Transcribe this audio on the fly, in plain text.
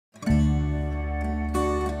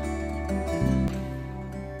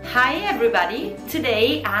Hi everybody!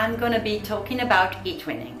 Today I'm gonna be talking about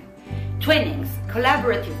eTwinning. Twinnings,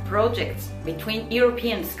 collaborative projects between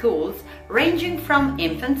European schools ranging from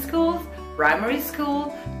infant schools, primary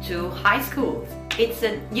school to high schools. It's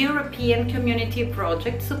a European community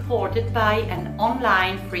project supported by an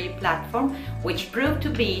online free platform which proved to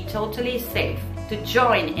be totally safe. To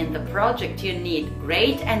join in the project you need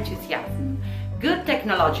great enthusiasm, good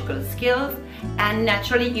technological skills, and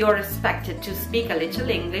naturally you're expected to speak a little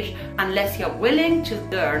English unless you're willing to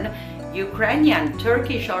learn Ukrainian,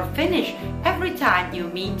 Turkish or Finnish every time you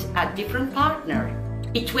meet a different partner.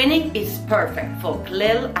 eTwinning is perfect for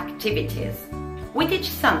CLIL activities. We teach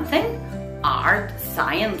something, art,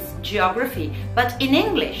 science, geography, but in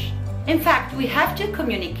English. In fact, we have to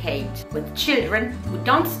communicate with children who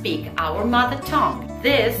don't speak our mother tongue.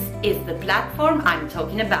 This is the platform I'm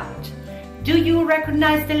talking about. Do you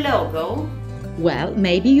recognize the logo? Well,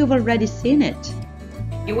 maybe you've already seen it.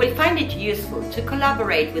 You will find it useful to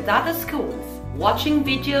collaborate with other schools, watching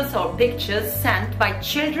videos or pictures sent by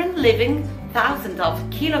children living thousands of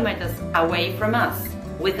kilometers away from us,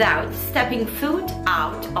 without stepping foot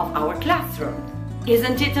out of our classroom.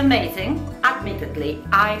 Isn't it amazing? Admittedly,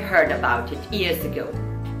 I heard about it years ago,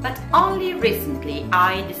 but only recently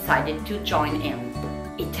I decided to join in.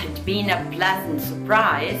 It had been a pleasant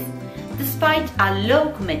surprise. Despite a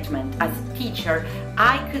low commitment as a teacher,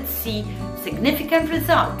 I could see significant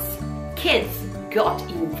results. Kids got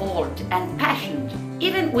involved and passionate,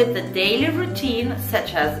 even with the daily routine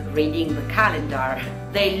such as reading the calendar.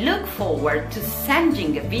 They look forward to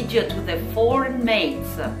sending a video to their foreign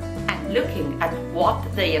mates and looking at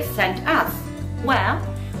what they have sent us. Well,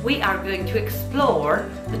 we are going to explore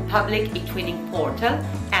the public eTwinning portal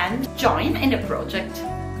and join in the project.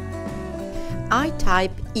 I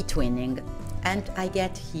type eTwinning and I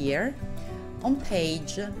get here. On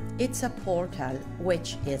page, it's a portal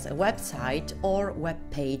which is a website or web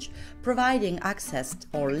page providing access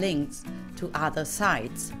or links to other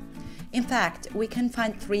sites. In fact, we can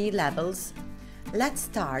find 3 levels. Let's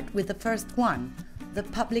start with the first one, the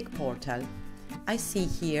public portal. I see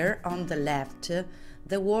here on the left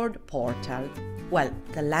the word portal. Well,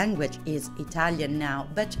 the language is Italian now,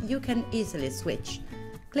 but you can easily switch.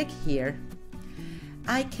 Click here.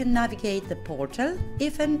 I can navigate the portal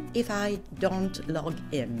even if I don't log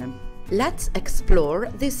in. Let's explore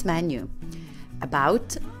this menu.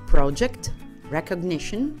 About, project,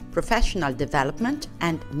 recognition, professional development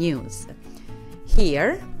and news.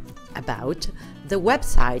 Here, about, the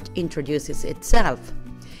website introduces itself.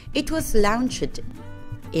 It was launched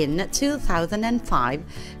in 2005,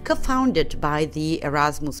 co-founded by the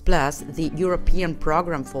Erasmus+, the European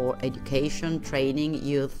Programme for Education, Training,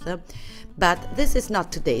 Youth, but this is not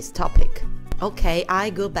today's topic. Okay, I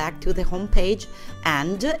go back to the home page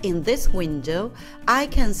and in this window I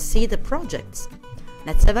can see the projects.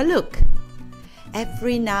 Let's have a look.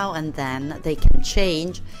 Every now and then they can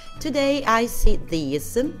change. Today I see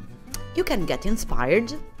these. You can get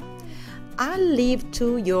inspired. I'll leave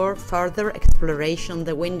to your further exploration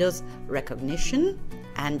the windows recognition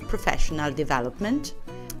and professional development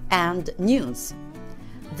and news.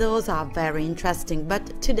 Those are very interesting,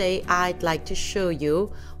 but today I'd like to show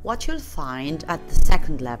you what you'll find at the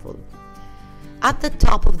second level. At the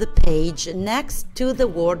top of the page, next to the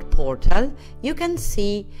word portal, you can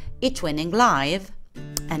see eTwinning Live.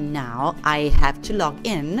 And now I have to log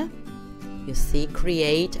in. You see,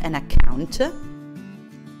 create an account.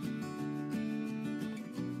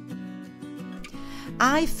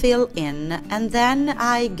 I fill in and then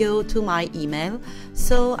I go to my email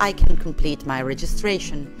so I can complete my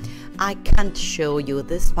registration. I can't show you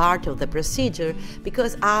this part of the procedure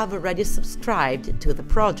because I've already subscribed to the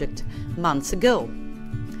project months ago.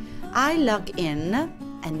 I log in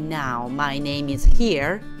and now my name is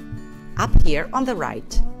here, up here on the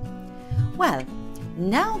right. Well,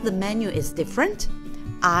 now the menu is different.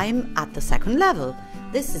 I'm at the second level.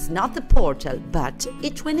 This is not the portal but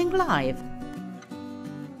eTwinning Live.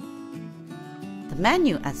 The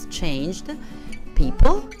menu has changed.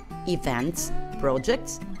 People, events,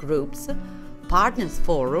 projects, groups, partners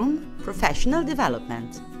forum, professional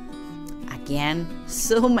development. Again,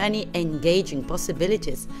 so many engaging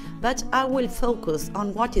possibilities, but I will focus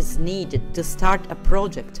on what is needed to start a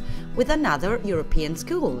project with another European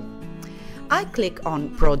school. I click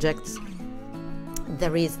on projects.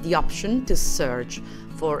 There is the option to search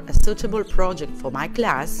for a suitable project for my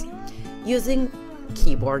class using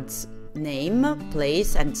keywords. Name,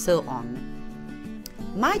 place and so on.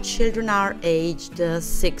 My children are aged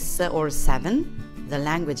 6 or 7. The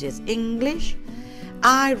language is English.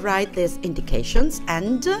 I write these indications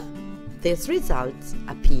and these results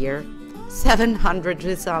appear. 700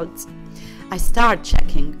 results. I start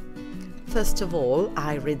checking. First of all,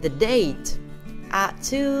 I read the date. A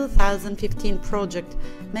 2015 project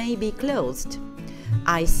may be closed.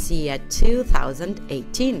 I see a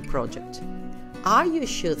 2018 project. Are you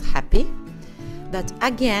sure happy? But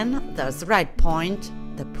again, there's the red point.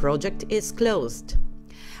 The project is closed.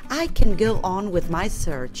 I can go on with my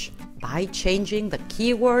search. By changing the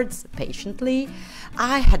keywords patiently,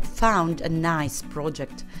 I had found a nice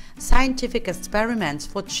project. Scientific experiments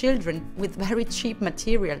for children with very cheap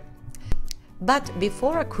material. But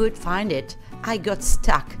before I could find it, I got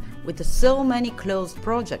stuck with so many closed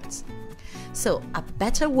projects. So a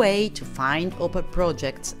better way to find open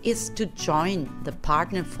projects is to join the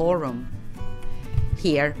partner forum.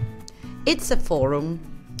 Here, it's a forum.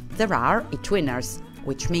 There are eTwinners,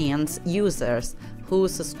 which means users who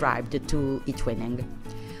subscribed to eTwinning,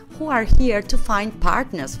 who are here to find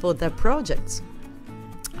partners for their projects.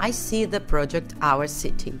 I see the project Our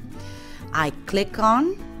City. I click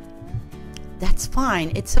on. That's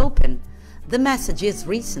fine, it's open. The message is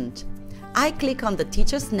recent. I click on the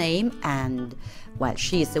teacher's name and, well,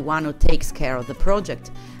 she is the one who takes care of the project,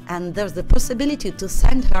 and there's the possibility to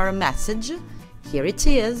send her a message. Here it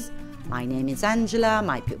is. My name is Angela,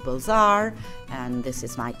 my pupils are, and this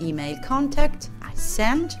is my email contact. I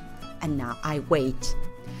send, and now I wait.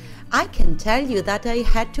 I can tell you that I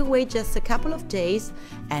had to wait just a couple of days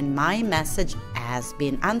and my message has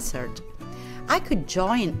been answered. I could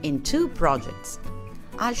join in 2 projects.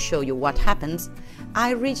 I'll show you what happens.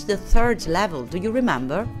 I reached the 3rd level, do you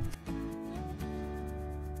remember?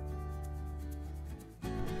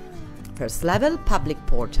 First level, public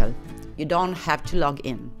portal. You don't have to log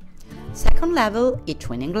in. Second level,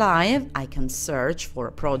 eTwinning Live. I can search for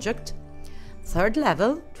a project. Third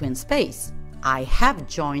level, twinspace. I have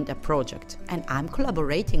joined a project and I'm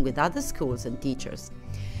collaborating with other schools and teachers.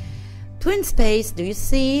 twinspace, do you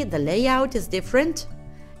see the layout is different?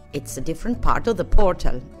 It's a different part of the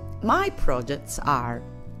portal. My projects are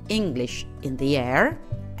English in the Air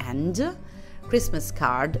and Christmas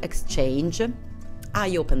card exchange.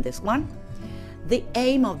 I open this one. The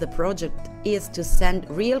aim of the project is to send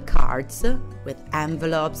real cards with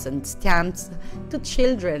envelopes and stamps to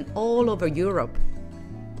children all over Europe.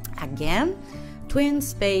 Again,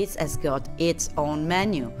 twinspace has got its own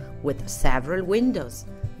menu with several windows.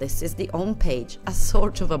 This is the home page, a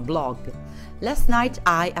sort of a blog. Last night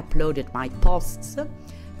I uploaded my posts,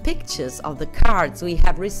 pictures of the cards we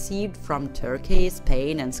have received from Turkey,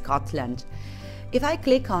 Spain and Scotland. If I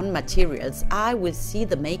click on materials, I will see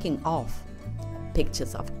the making of.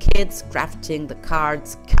 Pictures of kids crafting the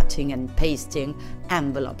cards, cutting and pasting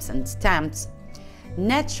envelopes and stamps.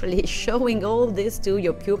 Naturally, showing all this to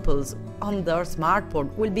your pupils on their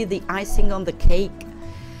smartboard will be the icing on the cake.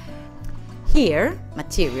 Here,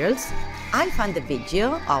 materials, I find the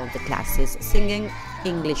video of the classes singing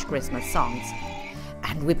English Christmas songs.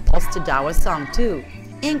 And we posted our song too.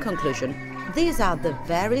 In conclusion, these are the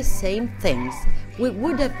very same things we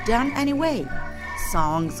would have done anyway.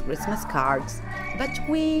 Songs, Christmas cards, but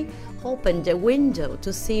we opened a window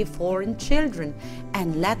to see foreign children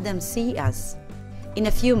and let them see us. In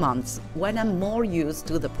a few months, when I'm more used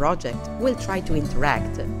to the project, we'll try to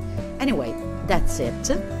interact. Anyway, that's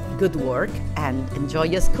it. Good work and enjoy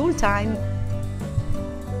your school time!